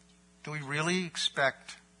 Do we really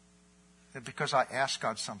expect that because I ask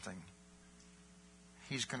God something,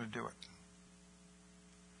 He's going to do it?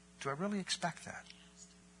 Do I really expect that?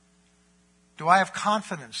 Do I have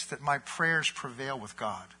confidence that my prayers prevail with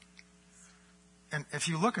God? And if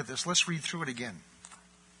you look at this, let's read through it again.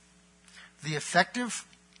 The effective,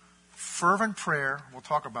 fervent prayer, we'll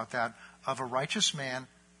talk about that, of a righteous man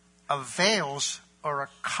avails or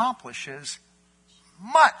accomplishes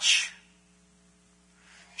much.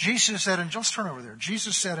 Jesus said, and just turn over there.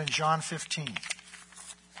 Jesus said in John 15,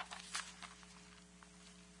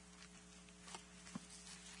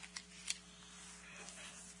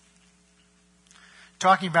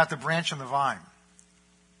 talking about the branch and the vine.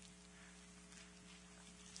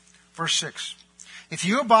 Verse 6. If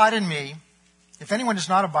you abide in me, if anyone does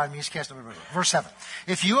not abide in me, he's cast out. Verse 7.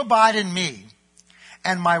 If you abide in me,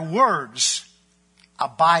 and my words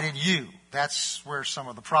abide in you, that's where some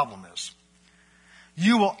of the problem is.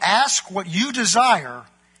 You will ask what you desire,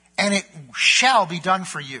 and it shall be done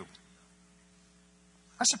for you.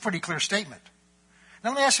 That's a pretty clear statement.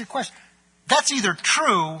 Now let me ask you a question. That's either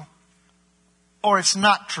true or it's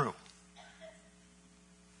not true.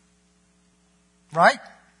 Right?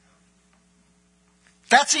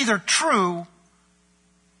 That's either true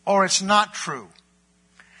or it's not true.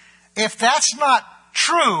 If that's not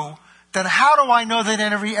true, then how do I know that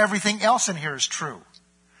everything else in here is true?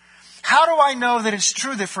 How do I know that it's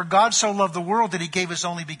true that for God so loved the world that He gave His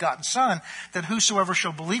only begotten Son, that whosoever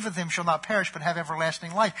shall believe in Him shall not perish but have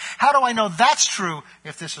everlasting life? How do I know that's true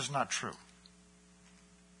if this is not true?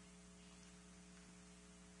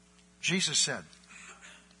 Jesus said,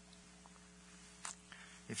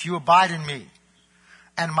 if you abide in me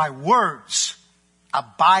and my words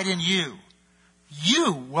abide in you,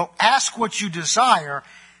 you will ask what you desire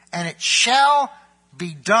and it shall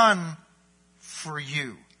be done for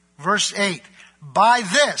you. Verse 8, by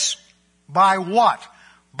this, by what?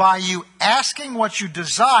 By you asking what you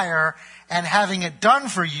desire and having it done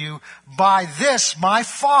for you, by this my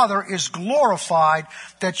Father is glorified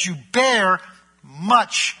that you bear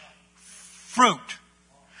much fruit.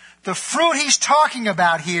 The fruit he's talking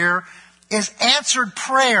about here is answered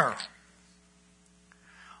prayer.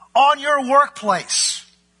 On your workplace,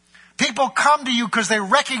 people come to you because they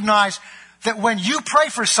recognize that when you pray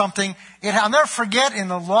for something, I'll never forget in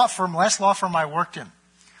the last law firm I worked in,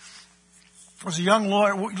 was a young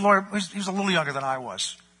lawyer, he was a little younger than I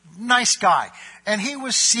was. Nice guy. And he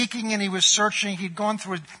was seeking and he was searching. He'd gone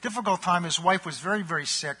through a difficult time. His wife was very, very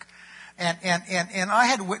sick. And I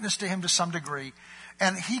had witnessed to him to some degree.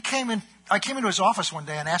 And I came into his office one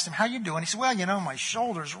day and asked him, how you doing? He said, well, my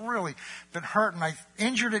shoulder's really been hurt and I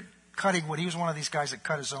injured it cutting wood. He was one of these guys that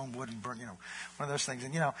cut his own wood and burned, one of those things.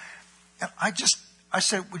 And, and I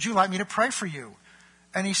said, would you like me to pray for you?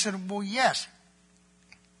 And he said, well, yes.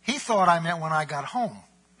 He thought I meant when I got home.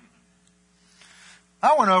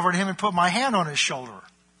 I went over to him and put my hand on his shoulder.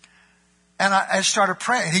 And I started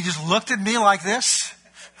praying. And he just looked at me like this.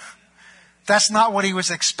 That's not what he was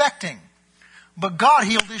expecting. But God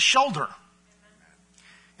healed his shoulder.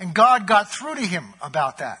 And God got through to him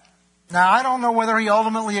about that. Now, I don't know whether he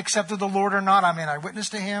ultimately accepted the Lord or not. I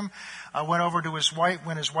witnessed to him. I went over to his wife.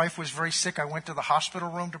 When his wife was very sick, I went to the hospital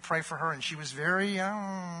room to pray for her. And she was very,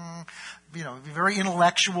 very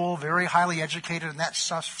intellectual, very highly educated. And that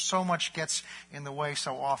so much gets in the way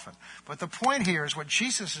so often. But the point here is what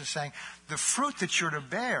Jesus is saying. The fruit that you're to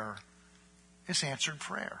bear is answered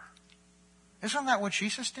prayer. Isn't that what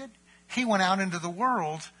Jesus did? He went out into the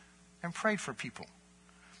world and prayed for people.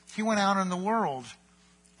 He went out in the world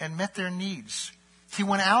and met their needs. He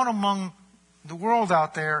went out among the world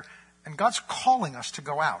out there, and God's calling us to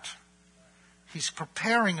go out. He's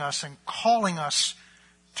preparing us and calling us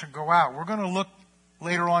to go out. We're going to look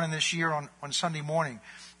later on in this year on Sunday morning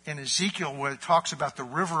in Ezekiel where it talks about the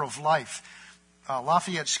river of life.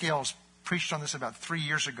 Lafayette Scales preached on this about 3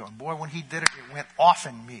 years ago. And boy, when he did it, it went off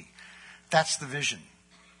in me. That's the vision.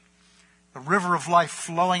 The river of life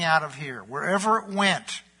flowing out of here. Wherever it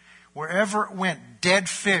went, dead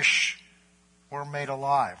fish were made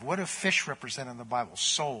alive. What do fish represent in the Bible?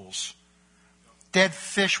 Souls. Dead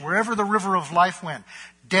fish, wherever the river of life went,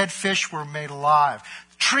 dead fish were made alive.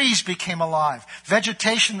 Trees became alive.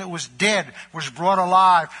 Vegetation that was dead was brought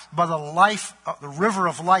alive by the river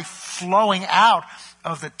of life flowing out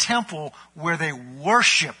of the temple where they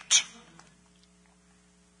worshipped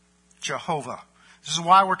Jehovah. This is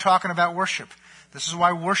why we're talking about worship. This is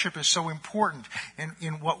why worship is so important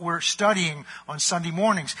in what we're studying on Sunday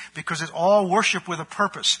mornings, because it's all worship with a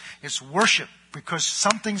purpose. It's worship because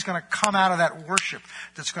something's going to come out of that worship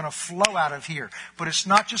that's going to flow out of here. But it's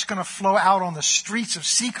not just going to flow out on the streets of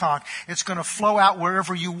Seekonk. It's going to flow out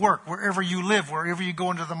wherever you work, wherever you live, wherever you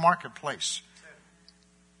go into the marketplace.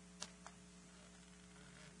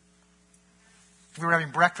 We were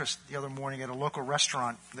having breakfast the other morning at a local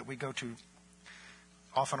restaurant that we go to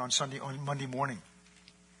often on Monday morning.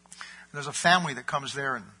 There's a family that comes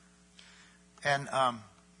there and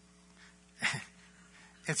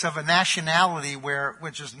it's of a nationality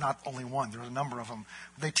which is not only one, there's a number of them.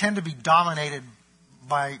 They tend to be dominated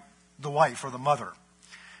by the wife or the mother.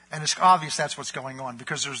 And it's obvious that's what's going on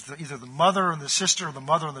because there's either the mother and the sister or the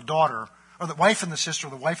mother and the daughter, or the wife and the sister or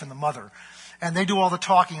the wife and the mother. And they do all the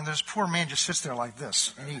talking and this poor man just sits there like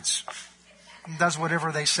this and eats and does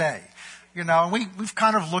whatever they say. And we've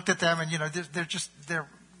kind of looked at them and,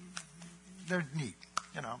 they're neat,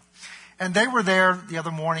 And they were there the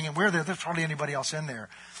other morning and we're there. There's hardly anybody else in there.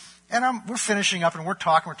 And we're finishing up and we're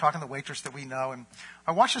talking to the waitress that we know. And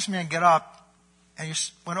I watched this man get up and he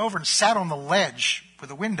went over and sat on the ledge with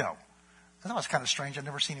a window. I thought it was kind of strange. I'd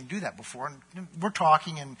never seen him do that before. And we're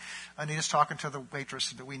talking and Anita's talking to the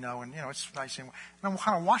waitress that we know. And, it's nice. And I'm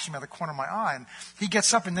kind of watching him out of the corner of my eye. And he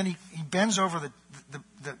gets up and then he bends over the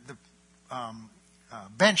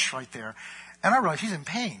bench right there. And I realize he's in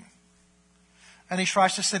pain. And he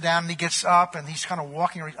tries to sit down and he gets up and he's kind of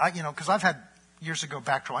walking, because I've had years ago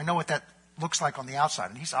back trouble. I know what that looks like on the outside.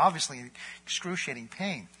 And he's obviously in excruciating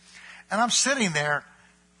pain. And I'm sitting there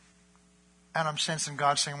and I'm sensing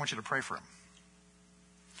God saying, I want you to pray for him.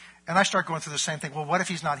 And I start going through the same thing. Well, what if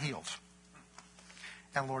he's not healed?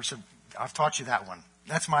 And the Lord said, I've taught you that one.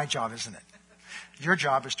 That's my job, isn't it? Your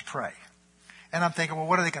job is to pray. And I'm thinking, well,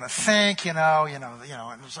 what are they going to think? And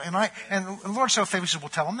the Lord so faithfully said, well,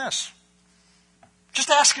 tell them this. Just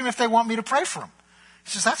ask him if they want me to pray for him.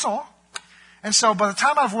 He says, that's all. And so by the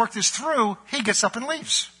time I've worked this through, he gets up and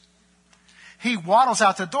leaves. He waddles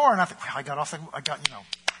out the door and I think, well,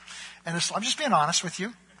 and I'm just being honest with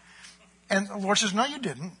you. And the Lord says, no, you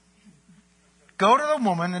didn't. Go to the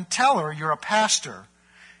woman and tell her you're a pastor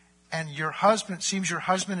and your husband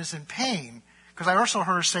is in pain. Because I also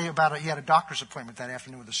heard her say about it, he had a doctor's appointment that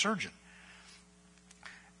afternoon with a surgeon.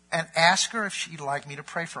 and ask her if she'd like me to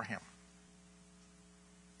pray for him.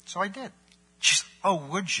 So I did. She said, oh,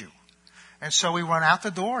 would you? And so we went out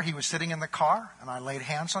the door. He was sitting in the car, and I laid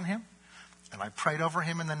hands on him, and I prayed over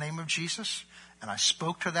him in the name of Jesus, and I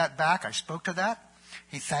spoke to that back. I spoke to that.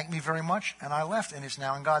 He thanked me very much, and I left, and it's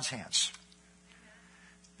now in God's hands.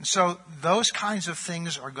 And so those kinds of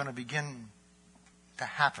things are going to begin to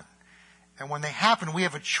happen. And when they happen, we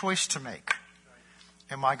have a choice to make.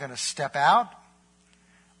 Am I going to step out,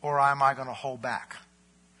 or am I going to hold back?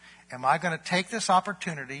 Am I going to take this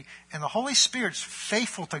opportunity? And the Holy Spirit's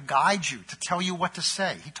faithful to guide you, to tell you what to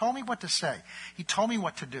say. He told me what to say. He told me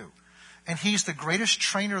what to do. And He's the greatest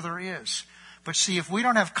trainer there is. But see, if we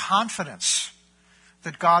don't have confidence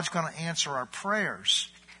that God's going to answer our prayers,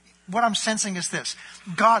 what I'm sensing is this.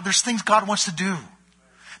 There's things God wants to do.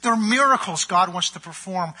 There are miracles God wants to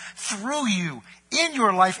perform through you, in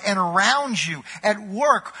your life, and around you, at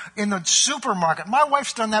work, in the supermarket. My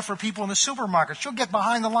wife's done that for people in the supermarket. She'll get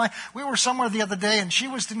behind the line. We were somewhere the other day, and she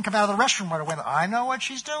didn't come out of the restroom right away. I know what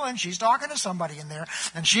she's doing. She's talking to somebody in there.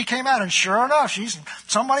 And she came out, and sure enough,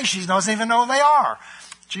 somebody she doesn't even know who they are.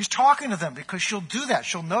 She's talking to them because she'll do that.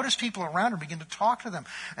 She'll notice people around her, begin to talk to them.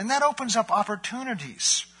 And that opens up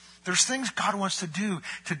opportunities. There's things God wants to do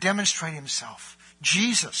to demonstrate Himself.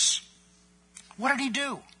 Jesus, what did He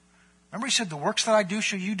do? Remember He said, the works that I do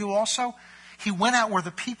shall you do also? He went out where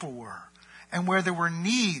the people were. And where there were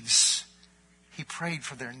needs, He prayed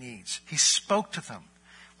for their needs. He spoke to them.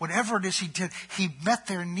 Whatever it is He did, He met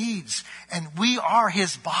their needs. And we are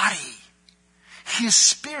His body. His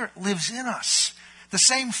Spirit lives in us. The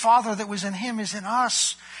same Father that was in Him is in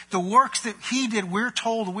us. The works that He did, we're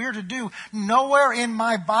told we're to do. Nowhere in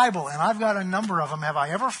my Bible, and I've got a number of them, have I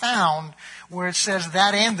ever found where it says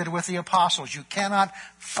that ended with the apostles. You cannot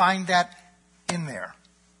find that in there.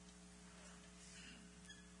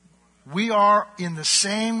 We are in the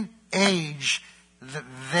same age that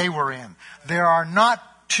they were in. There are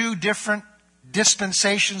not two different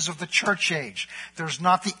dispensations of the church age. There's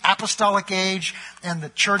not the apostolic age and the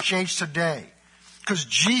church age today. Because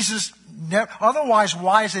Jesus, otherwise,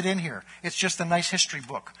 why is it in here? It's just a nice history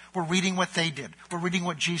book. We're reading what they did. We're reading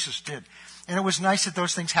what Jesus did. And it was nice that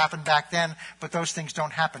those things happened back then, but those things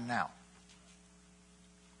don't happen now.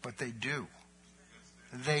 But they do.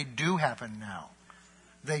 They do happen now.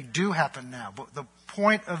 They do happen now. But the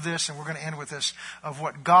point of this, and we're going to end with this, of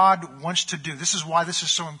what God wants to do. This is why this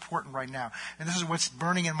is so important right now. And this is what's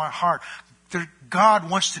burning in my heart. God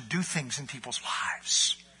wants to do things in people's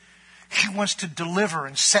lives. He wants to deliver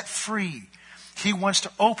and set free. He wants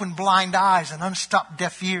to open blind eyes and unstop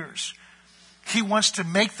deaf ears. He wants to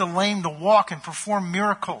make the lame to walk and perform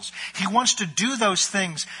miracles. He wants to do those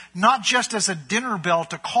things, not just as a dinner bell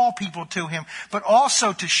to call people to Him, but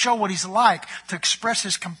also to show what He's like, to express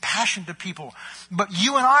His compassion to people. But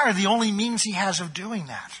you and I are the only means He has of doing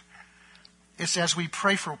that. It's as we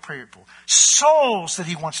pray for people. Souls that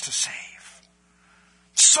He wants to save.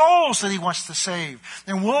 Souls that He wants to save.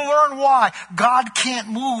 And we'll learn why God can't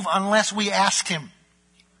move unless we ask Him.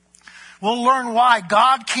 We'll learn why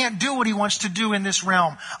God can't do what He wants to do in this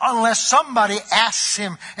realm unless somebody asks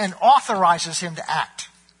Him and authorizes Him to act.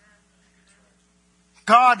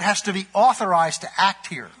 God has to be authorized to act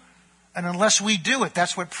here. And unless we do it,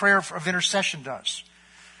 that's what prayer of intercession does.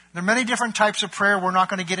 There are many different types of prayer. We're not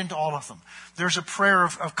going to get into all of them. There's a prayer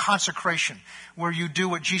of consecration where you do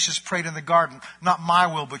what Jesus prayed in the garden. Not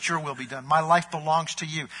my will, but your will be done. My life belongs to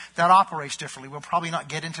you. That operates differently. We'll probably not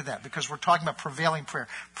get into that because we're talking about prevailing prayer.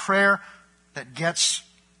 Prayer that gets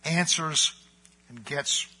answers and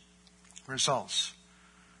gets results.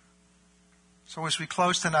 So as we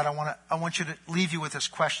close tonight, I want you to leave you with this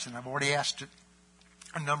question. I've already asked it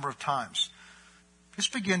a number of times.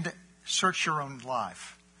 Just begin to search your own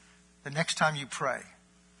life the next time you pray.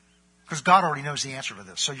 Because God already knows the answer to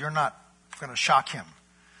this, so you're not going to shock Him.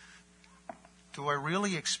 Do I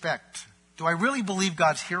really believe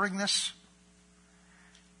God's hearing this?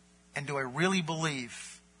 And do I really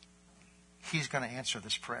believe He's going to answer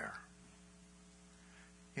this prayer?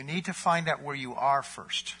 You need to find out where you are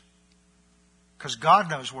first. Because God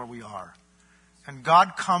knows where we are. And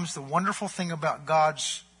God comes, the wonderful thing about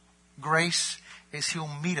God's grace is He'll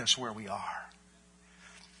meet us where we are.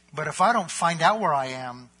 But if I don't find out where I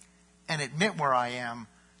am and admit where I am,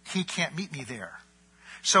 He can't meet me there.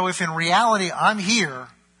 So if in reality I'm here,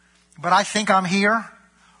 but I think I'm here,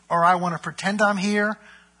 or I want to pretend I'm here,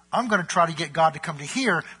 I'm going to try to get God to come to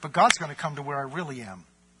here, but God's going to come to where I really am.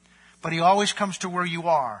 But He always comes to where you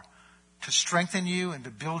are to strengthen you and to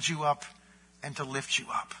build you up and to lift you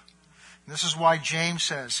up. And this is why James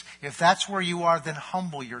says, if that's where you are, then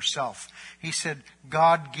humble yourself. He said,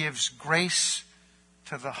 God gives grace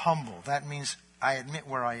to the humble. That means I admit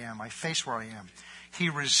where I am. I face where I am. He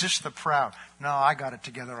resists the proud. No, I got it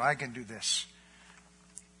together. I can do this.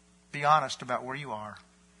 Be honest about where you are.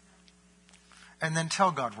 And then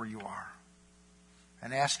tell God where you are.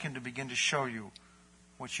 And ask Him to begin to show you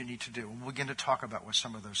what you need to do. We'll begin to talk about what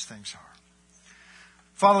some of those things are.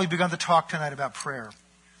 Father, we've begun to talk tonight about prayer.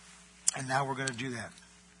 And now we're going to do that.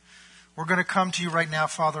 We're going to come to you right now,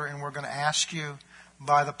 Father, and we're going to ask you,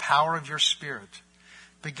 by the power of your Spirit,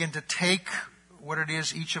 begin to take what it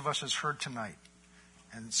is each of us has heard tonight.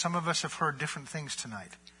 And some of us have heard different things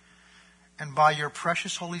tonight. And by your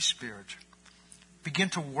precious Holy Spirit, begin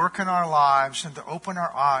to work in our lives and to open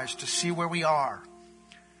our eyes to see where we are.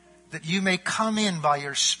 That you may come in by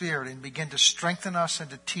your Spirit and begin to strengthen us and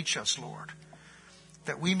to teach us, Lord.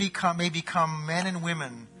 That we may become men and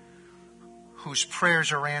women whose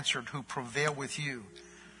prayers are answered, who prevail with you.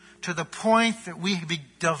 To the point that we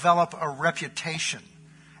develop a reputation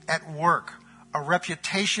at work, a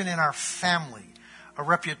reputation in our family, a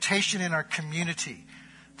reputation in our community.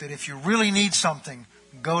 That if you really need something,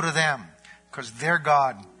 go to them, because their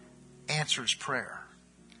God answers prayer.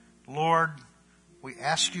 Lord, we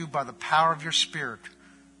ask you by the power of your Spirit,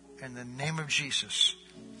 in the name of Jesus,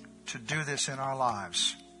 to do this in our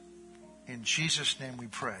lives. In Jesus' name we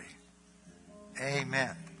pray.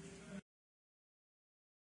 Amen.